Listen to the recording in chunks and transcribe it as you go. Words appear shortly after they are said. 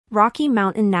Rocky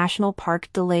Mountain National Park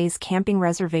delays camping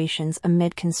reservations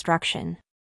amid construction.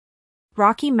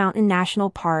 Rocky Mountain National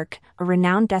Park, a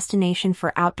renowned destination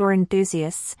for outdoor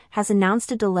enthusiasts, has announced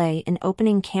a delay in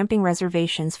opening camping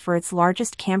reservations for its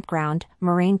largest campground,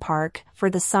 Moraine Park, for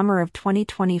the summer of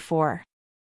 2024.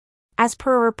 As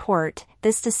per a report,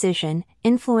 this decision,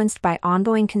 influenced by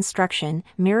ongoing construction,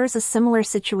 mirrors a similar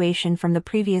situation from the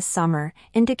previous summer,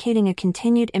 indicating a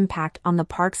continued impact on the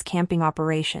park's camping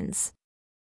operations.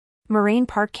 Moraine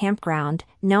Park Campground,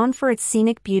 known for its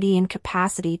scenic beauty and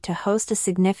capacity to host a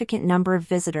significant number of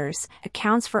visitors,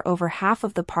 accounts for over half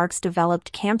of the park's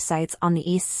developed campsites on the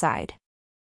east side.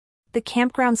 The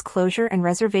campground's closure and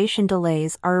reservation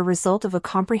delays are a result of a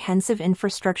comprehensive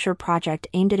infrastructure project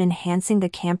aimed at enhancing the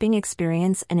camping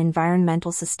experience and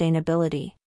environmental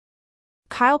sustainability.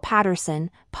 Kyle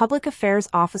Patterson, Public Affairs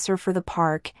Officer for the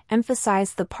park,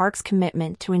 emphasized the park's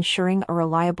commitment to ensuring a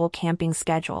reliable camping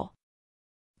schedule.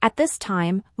 At this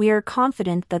time, we are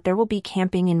confident that there will be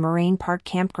camping in Moraine Park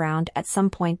Campground at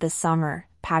some point this summer,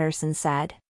 Patterson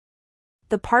said.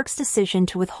 The park's decision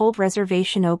to withhold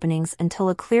reservation openings until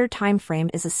a clear timeframe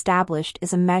is established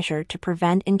is a measure to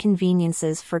prevent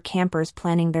inconveniences for campers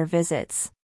planning their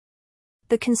visits.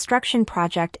 The construction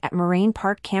project at Moraine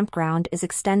Park Campground is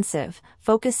extensive,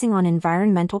 focusing on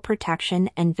environmental protection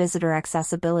and visitor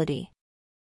accessibility.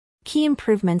 Key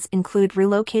improvements include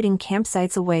relocating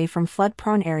campsites away from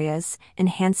flood-prone areas,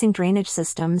 enhancing drainage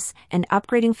systems, and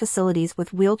upgrading facilities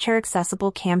with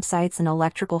wheelchair-accessible campsites and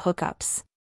electrical hookups.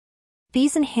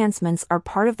 These enhancements are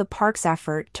part of the park's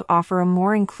effort to offer a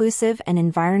more inclusive and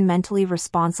environmentally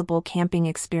responsible camping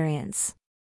experience.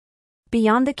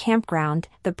 Beyond the campground,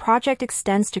 the project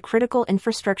extends to critical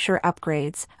infrastructure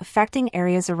upgrades, affecting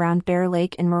areas around Bear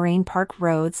Lake and Moraine Park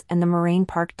Roads and the Moraine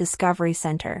Park Discovery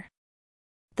Center.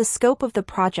 The scope of the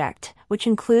project, which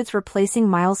includes replacing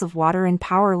miles of water and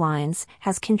power lines,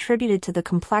 has contributed to the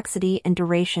complexity and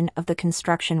duration of the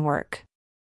construction work.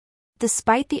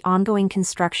 Despite the ongoing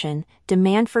construction,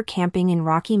 demand for camping in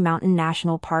Rocky Mountain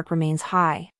National Park remains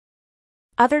high.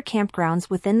 Other campgrounds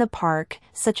within the park,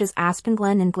 such as Aspen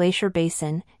Glen and Glacier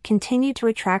Basin, continue to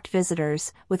attract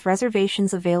visitors, with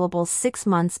reservations available 6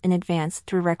 months in advance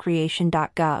through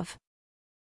recreation.gov.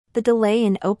 The delay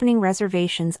in opening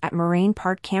reservations at Moraine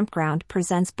Park Campground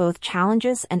presents both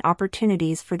challenges and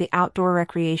opportunities for the outdoor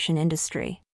recreation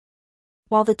industry.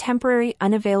 While the temporary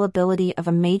unavailability of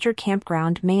a major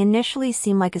campground may initially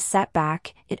seem like a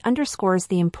setback, it underscores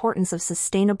the importance of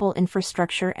sustainable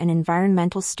infrastructure and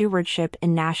environmental stewardship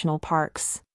in national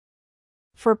parks.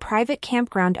 For private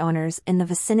campground owners in the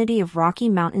vicinity of Rocky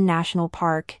Mountain National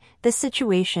Park, this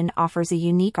situation offers a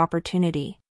unique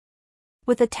opportunity.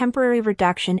 With a temporary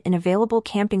reduction in available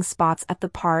camping spots at the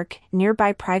park,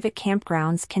 nearby private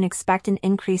campgrounds can expect an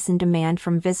increase in demand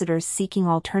from visitors seeking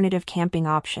alternative camping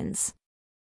options.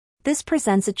 This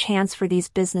presents a chance for these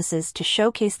businesses to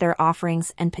showcase their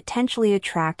offerings and potentially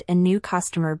attract a new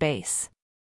customer base.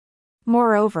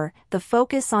 Moreover, the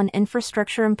focus on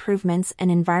infrastructure improvements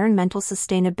and environmental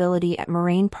sustainability at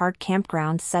Moraine Park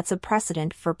Campground sets a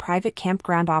precedent for private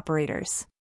campground operators.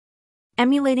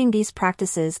 Emulating these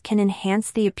practices can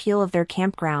enhance the appeal of their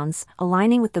campgrounds,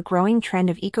 aligning with the growing trend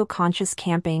of eco-conscious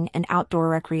camping and outdoor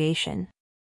recreation.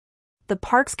 The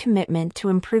park's commitment to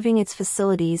improving its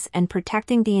facilities and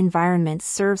protecting the environment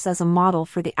serves as a model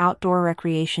for the outdoor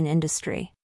recreation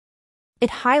industry. It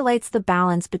highlights the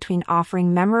balance between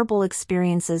offering memorable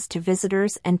experiences to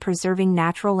visitors and preserving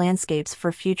natural landscapes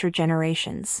for future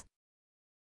generations.